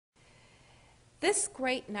This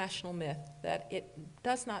great national myth that it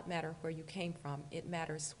does not matter where you came from, it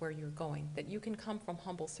matters where you're going, that you can come from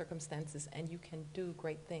humble circumstances and you can do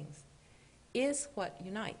great things, is what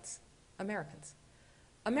unites Americans.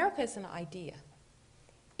 America is an idea.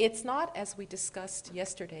 It's not, as we discussed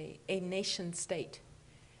yesterday, a nation state.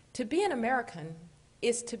 To be an American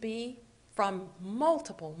is to be from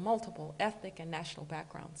multiple ethnic and national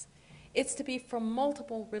backgrounds. It's to be from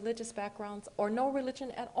multiple religious backgrounds or no religion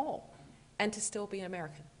at all, and to still be an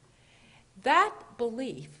American. That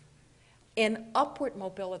belief in upward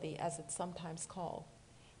mobility, as it's sometimes called,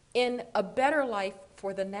 in a better life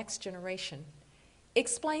for the next generation,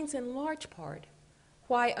 explains in large part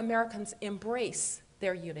why Americans embrace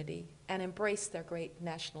their unity and embrace their great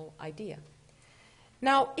national idea.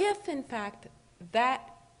 Now, if in fact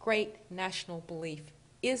that great national belief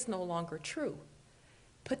is no longer true,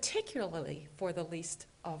 particularly for the least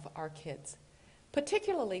of our kids,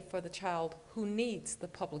 particularly for the child who needs the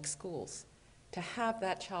public schools, to have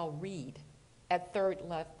that child read at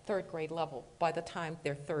third grade level by the time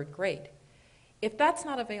they're third grade. If that's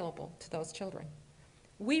not available to those children,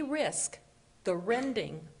 we risk the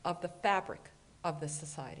rending of the fabric of this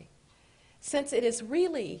society. Since it is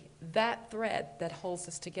really that thread that holds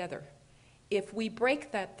us together, if we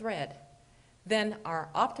break that thread, then our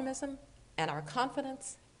optimism and our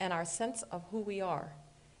confidence and our sense of who we are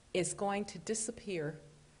is going to disappear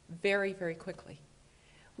very, very quickly.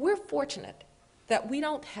 We're fortunate that we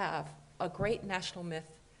don't have a great national myth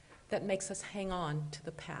that makes us hang on to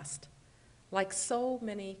the past, like so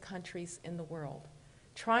many countries in the world,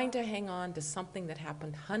 trying to hang on to something that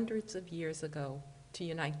happened hundreds of years ago to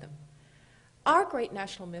unite them. Our great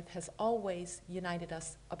national myth has always united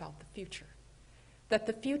us about the future, that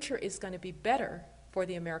the future is going to be better for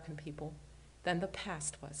the American people than the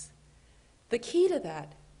past was. The key to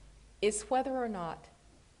that is whether or not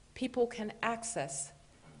people can access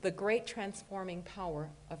the great transforming power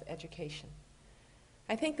of education.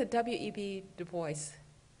 I think that W.E.B. Du Bois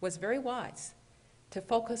was very wise to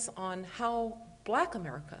focus on how Black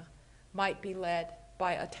America might be led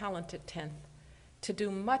by a talented 10th to do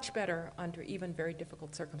much better under even very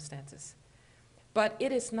difficult circumstances. But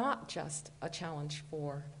it is not just a challenge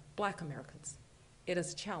for Black Americans. It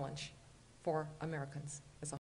is a challenge for Americans.